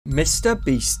Mr.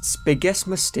 Beast's biggest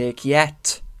mistake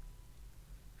yet.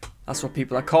 That's what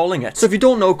people are calling it. So if you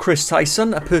don't know, Chris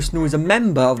Tyson, a person who is a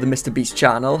member of the Mr. Beast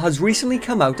channel, has recently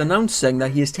come out announcing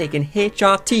that he is taking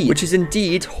HRT, which is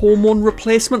indeed hormone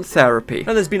replacement therapy.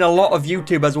 Now there's been a lot of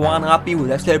YouTubers who aren't happy with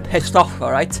this, they're pissed off,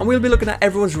 alright? And we'll be looking at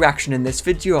everyone's reaction in this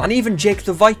video. And even Jake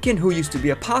the Viking, who used to be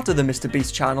a part of the Mr.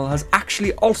 Beast channel, has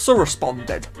actually also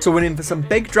responded. So we're in for some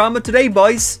big drama today,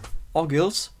 boys. Or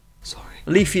girls. Sorry.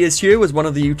 Leafy is here, was one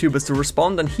of the YouTubers to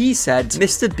respond, and he said,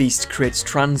 Mr. Beast creates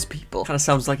trans people. Kind of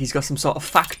sounds like he's got some sort of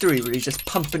factory where he's just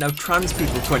pumping out trans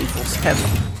people 24/7.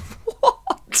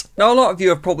 What? Now, a lot of you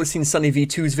have probably seen Sunny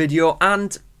V2's video,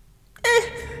 and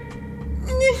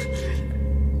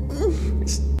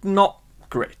it's not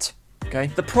great. Okay.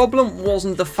 The problem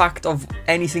wasn't the fact of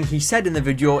anything he said in the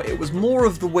video, it was more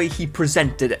of the way he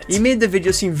presented it. He made the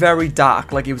video seem very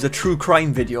dark, like it was a true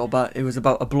crime video, but it was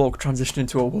about a bloke transitioning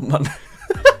into a woman.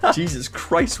 Jesus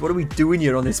Christ, what are we doing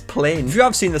here on this plane? If you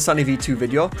have seen the Sunny V2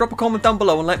 video, drop a comment down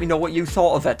below and let me know what you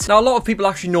thought of it. Now, a lot of people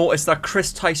actually noticed that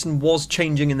Chris Tyson was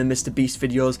changing in the Mr. Beast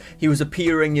videos. He was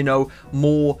appearing, you know,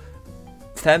 more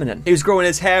feminine. He was growing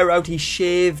his hair out, he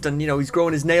shaved, and you know, he's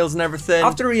growing his nails and everything.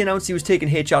 After he announced he was taking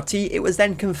HRT, it was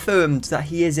then confirmed that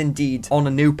he is indeed on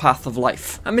a new path of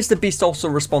life. And Mr. Beast also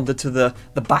responded to the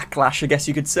backlash, I guess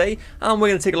you could say, and we're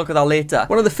going to take a look at that later.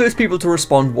 One of the first people to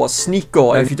respond was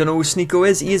Sneako. If you don't know who Sneako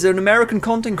is, he is an American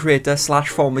content creator slash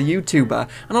former YouTuber,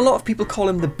 and a lot of people call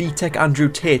him the B-Tech Andrew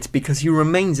Tate because he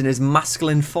remains in his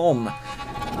masculine form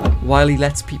while he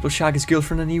lets people shag his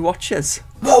girlfriend and he watches.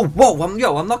 Whoa,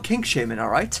 I'm not kink shaming,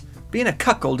 alright? Being a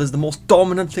cuckold is the most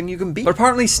dominant thing you can be. But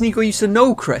apparently Sneako used to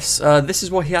know Chris. This is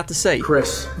what he had to say.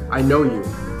 Chris, I know you.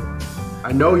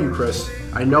 I know you, Chris.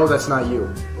 I know that's not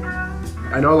you.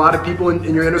 I know a lot of people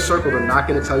in your inner circle are not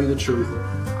going to tell you the truth.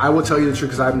 I will tell you the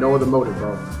truth because I have no other motive,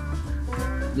 bro.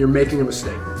 You're making a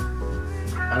mistake.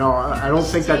 I don't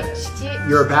think that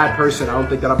you're a bad person. I don't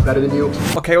think that I'm better than you.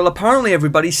 Okay, well apparently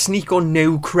everybody, Sneako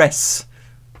knew Chris.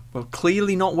 Well,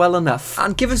 clearly not well enough.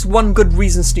 And give us one good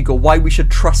reason, Sneako, why we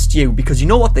should trust you. Because you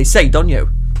know what they say, don't you?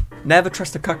 Never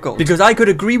trust a cuckold. Because I could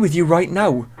agree with you right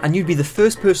now, and you'd be the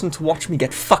first person to watch me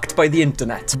get fucked by the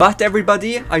internet. But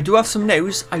everybody, I do have some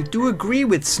news. I do agree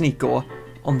with Sneako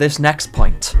on this next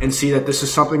point. And see that this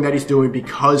is something that he's doing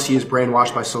because he is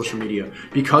brainwashed by social media,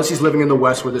 because he's living in the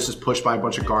West where this is pushed by a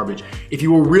bunch of garbage. If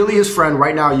you were really his friend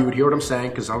right now, you would hear what I'm saying,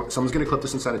 because someone's gonna clip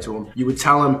this and send it to him. You would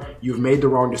tell him you've made the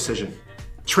wrong decision.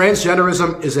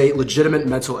 Transgenderism is a legitimate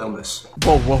mental illness.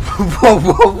 Whoa.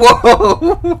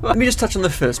 Let me just touch on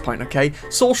the first point, okay?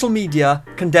 Social media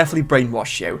can definitely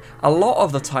brainwash you. A lot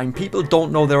of the time, people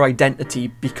don't know their identity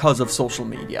because of social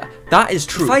media. That is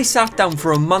true. If I sat down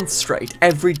for a month straight,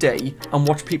 every day, and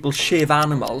watched people shave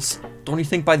animals, don't you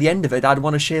think by the end of it, I'd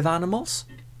want to shave animals?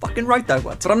 Fucking right I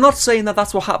would. But I'm not saying that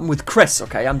that's what happened with Chris,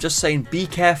 okay? I'm just saying be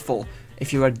careful.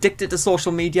 If you're addicted to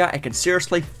social media, it can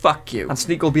seriously fuck you. And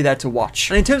Sneako will be there to watch.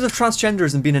 And in terms of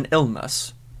transgenderism being an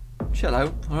illness, chill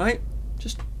out, alright?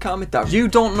 Just calm it down. You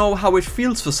don't know how it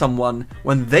feels for someone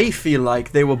when they feel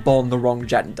like they were born the wrong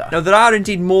gender. Now, there are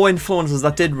indeed more influencers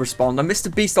that did respond, and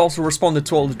Mr. Beast also responded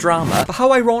to all the drama. But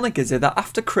how ironic is it that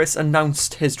after Chris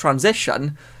announced his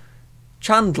transition,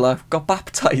 Chandler got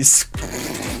baptized?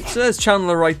 So there's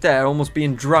Chandler right there, almost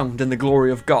being drowned in the glory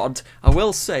of God. I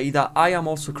will say that I am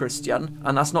also Christian,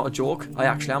 and that's not a joke. I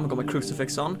actually am. I've got my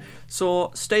crucifix on.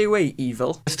 So stay away,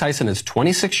 evil. Chris Tyson is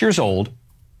 26 years old,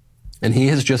 and he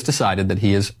has just decided that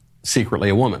he is secretly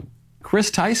a woman.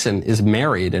 Chris Tyson is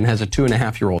married and has a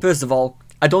 2.5-year-old. First of all,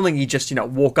 I don't think he just, you know,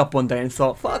 woke up one day and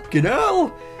thought, fucking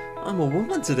hell, I'm a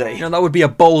woman today. You know, that would be a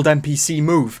bold NPC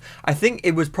move. I think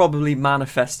it was probably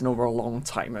manifesting over a long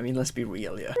time. I mean, let's be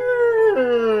real here.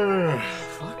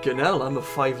 Fucking hell, I'm a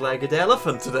 5-legged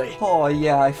elephant today. Oh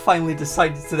yeah, I finally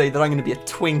decided today that I'm gonna be a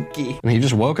Twinkie. And he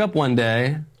just woke up one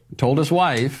day, told his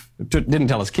wife, didn't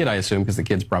tell his kid, I assume, because the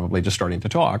kid's probably just starting to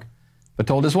talk, but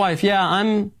told his wife, yeah,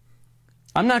 I'm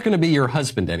not gonna be your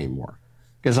husband anymore,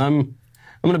 because I'm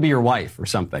gonna be your wife or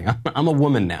something. I'm a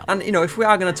woman now. And, you know, if we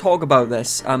are gonna talk about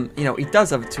this, you know, he does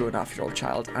have a 2.5-year-old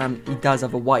child, and he does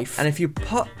have a wife. And if you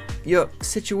put your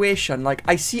situation, like,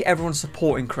 I see everyone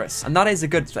supporting Chris, and that is a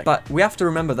good thing. But we have to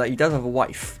remember that he does have a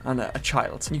wife and a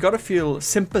child. You gotta feel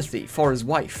sympathy for his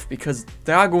wife, because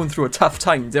they are going through a tough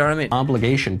time, do you know what I mean?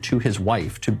 Obligation to his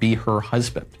wife to be her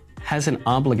husband. Has an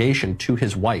obligation to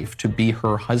his wife to be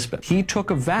her husband. He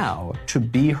took a vow to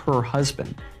be her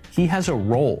husband. He has a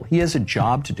role. He has a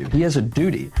job to do. He has a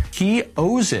duty. He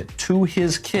owes it to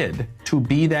his kid to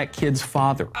be that kid's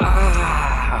father.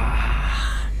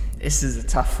 This is a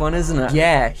tough one, isn't it?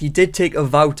 Yeah, he did take a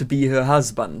vow to be her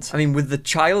husband. I mean, with the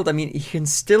child, I mean, he can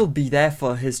still be there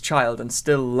for his child and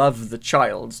still love the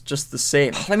child just the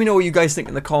same. Let me know what you guys think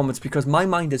in the comments, because my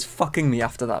mind is fucking me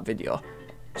after that video.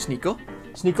 Sneeko?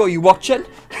 Sneeko, you watching?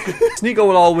 Sneeko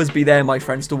will always be there, my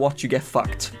friends, to watch you get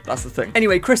fucked. That's the thing.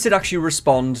 Anyway, Chris did actually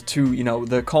respond to, you know,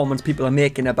 the comments people are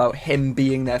making about him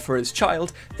being there for his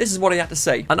child. This is what he had to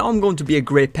say. "And I'm going to be a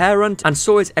great parent, and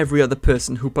so is every other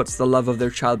person who puts the love of their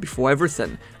child before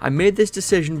everything. I made this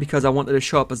decision because I wanted to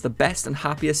show up as the best and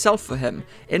happiest self for him.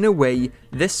 In a way,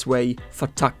 this way, for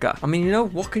Tucker." I mean, you know,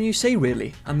 what can you say,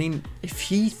 really? I mean, if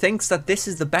he thinks that this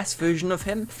is the best version of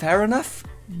him, fair enough.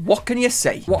 What can you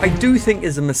say? What I do think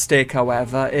is a mistake,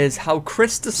 however, is how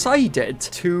Chris decided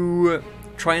to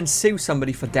try and sue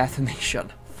somebody for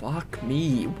defamation. Fuck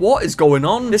me. What is going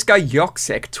on? This guy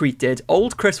Yoxic tweeted,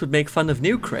 "Old Chris would make fun of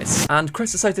new Chris," and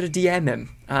Chris decided to DM him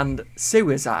and sue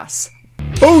his ass.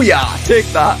 Booyah! Take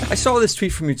that. I saw this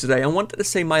tweet from you today and wanted to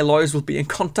say my lawyers will be in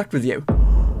contact with you.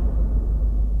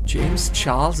 James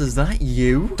Charles, is that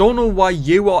you? Don't know why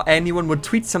you or anyone would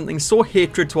tweet something so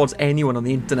hatred towards anyone on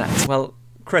the internet. Well,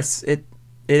 Chris, it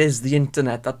is the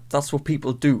internet. That's what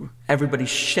people do. Everybody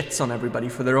shits on everybody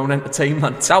for their own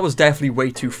entertainment. That was definitely way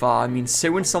too far. I mean,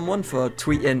 suing someone for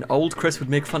tweeting old Chris would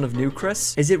make fun of new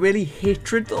Chris? Is it really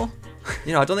hatred, though?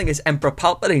 You know, I don't think it's Emperor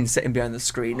Palpatine sitting behind the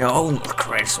screen. Old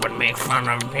Chris would make fun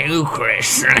of new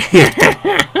Chris.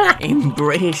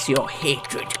 Embrace your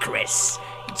hatred, Chris.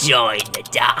 Join the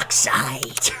dark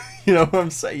side. You know what I'm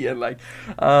saying? Like,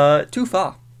 too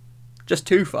far. Just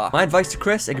too far. My advice to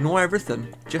Chris, ignore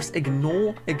everything. Just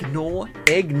ignore,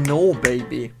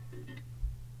 baby.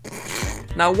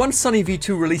 Now, once Sunny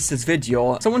V2 released his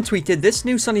video, someone tweeted, "This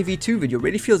new Sunny V2 video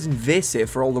really feels invasive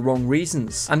for all the wrong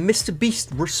reasons." And Mr.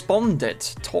 Beast responded,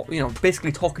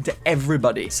 basically talking to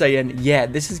everybody, saying, "Yeah,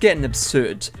 this is getting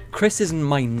absurd. Chris isn't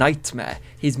my nightmare.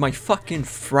 He's my fucking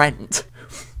friend."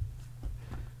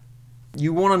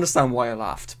 You won't understand why I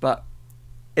laughed, but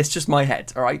it's just my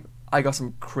head, alright? I got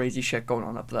some crazy shit going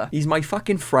on up there. He's my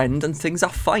fucking friend and things are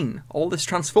fine. All this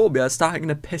transphobia is starting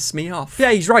to piss me off.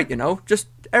 Yeah, he's right, you know. Just,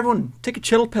 everyone, take a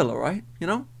chill pill, alright? You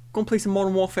know? Go and play some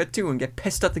Modern Warfare 2 and get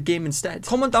pissed at the game instead.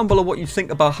 Comment down below what you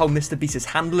think about how Mr. Beast is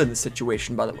handling the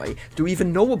situation, by the way. Do you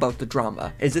even know about the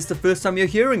drama? Is this the first time you're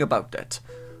hearing about it?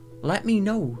 Let me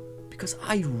know, because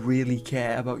I really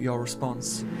care about your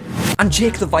response. And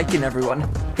Jake the Viking, everyone.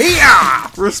 Here!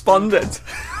 Responded.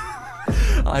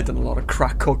 I done a lot of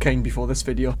crack cocaine before this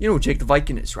video. You know who Jake the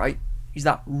Viking is, right? He's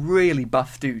that really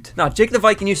buff dude. Now, Jake the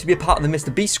Viking used to be a part of the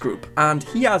Mr. Beast group, and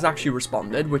he has actually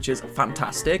responded, which is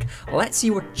fantastic. Let's see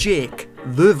what Jake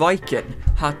the Viking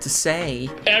had to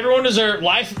say. Everyone deserves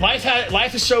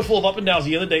life is so full of up and downs. At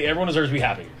the end of the day, everyone deserves to be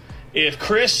happy. If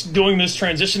Chris doing this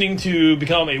transitioning to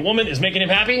become a woman is making him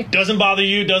happy, doesn't bother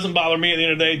you, doesn't bother me. At the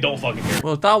end of the day, don't fucking care.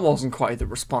 Well, that wasn't quite the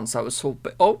response I was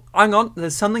hoping. Oh, hang on,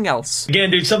 there's something else.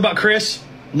 Again, dude, something about Chris.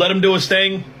 Let him do his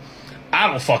thing. I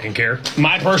don't fucking care.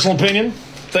 My personal opinion,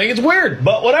 think it's weird,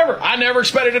 but whatever. I never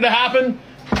expected it to happen.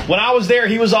 When I was there,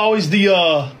 he was always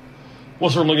the,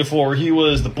 what's what I'm looking for? He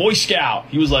was the Boy Scout.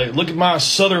 He was like, look at my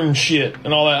southern shit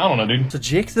and all that. I don't know, dude. So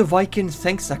Jake the Viking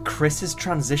thinks that Chris's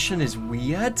transition is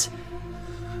weird?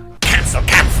 Cancel,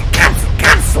 cancel, cancel,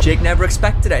 cancel. Jake never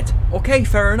expected it. Okay,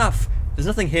 fair enough. There's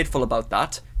nothing hateful about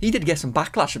that. He did get some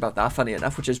backlash about that, funny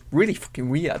enough, which is really fucking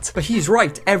weird. But he's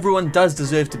right, everyone does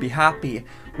deserve to be happy,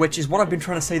 which is what I've been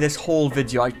trying to say this whole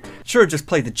video. I should have just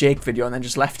played the Jake video and then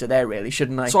just left it there, really,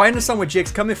 shouldn't I? So I understand where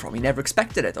Jake's coming from. He never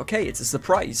expected it, okay? It's a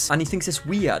surprise. And he thinks it's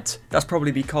weird. That's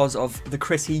probably because of the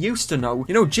Chris he used to know.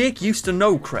 You know, Jake used to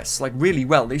know Chris, like, really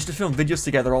well. They used to film videos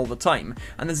together all the time.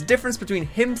 And there's a difference between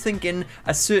him thinking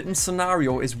a certain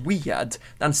scenario is weird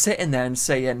than sitting there and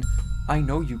saying, I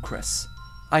know you, Chris.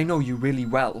 I know you really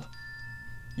well.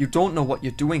 You don't know what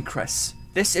you're doing, Chris.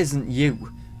 This isn't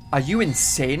you. Are you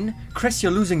insane? Chris,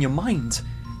 you're losing your mind.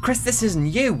 Chris, this isn't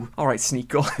you. Alright,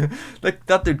 Sneeko. Like,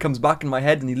 that dude comes back in my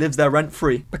head and he lives there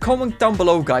rent-free. But comment down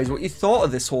below, guys, what you thought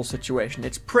of this whole situation.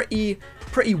 It's pretty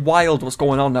wild what's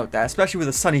going on out there, especially with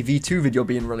the Sunny V2 video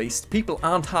being released. People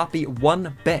aren't happy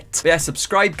one bit. But yeah,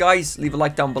 subscribe, guys, leave a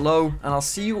like down below, and I'll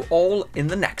see you all in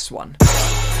the next one.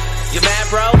 You mad,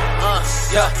 bro?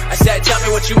 Yeah. I said, tell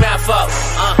me what you mad for?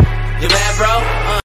 You mad, bro?